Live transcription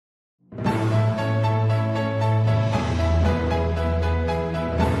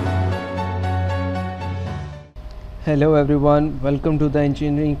Hello everyone, welcome to the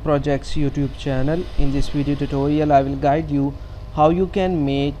Engineering Projects YouTube channel. In this video tutorial I will guide you how you can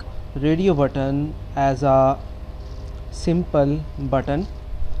make radio button as a simple button.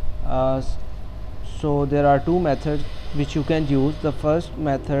 So there are two methods which you can use. The first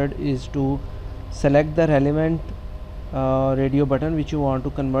method is to select the relevant radio button which you want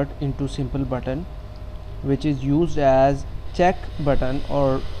to convert into simple button, which is used as check button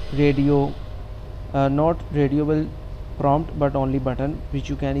or radio, not radiable prompt but only button, which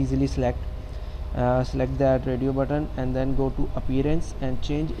you can easily select. Select that radio button and then go to appearance and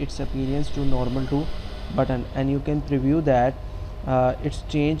change its appearance to normal to button, and you can preview that it's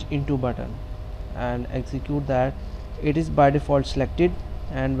changed into button and execute that. It is by default selected,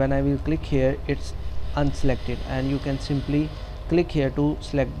 and when I will click here it's unselected, and you can simply click here to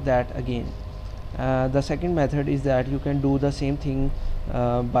select that again. The second method is that you can do the same thing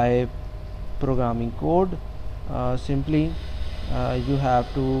by programming code. Simply you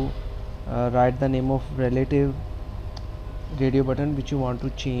have to write the name of relative radio button which you want to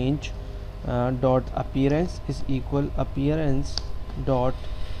change. Dot appearance is equal appearance dot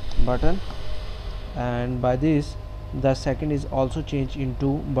button, and by this the second is also changed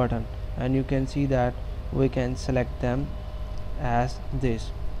into button, and you can see that we can select them as this.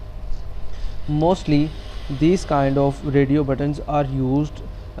 Mostly these kind of radio buttons are used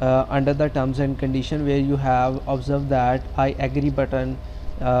under the terms and condition, where you have observed that I agree button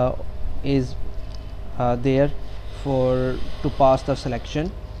is there for to pass the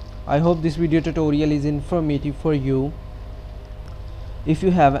selection. I hope this video tutorial is informative for you. If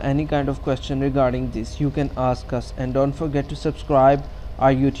you have any kind of question regarding this, you can ask us, and don't forget to subscribe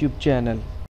our YouTube channel.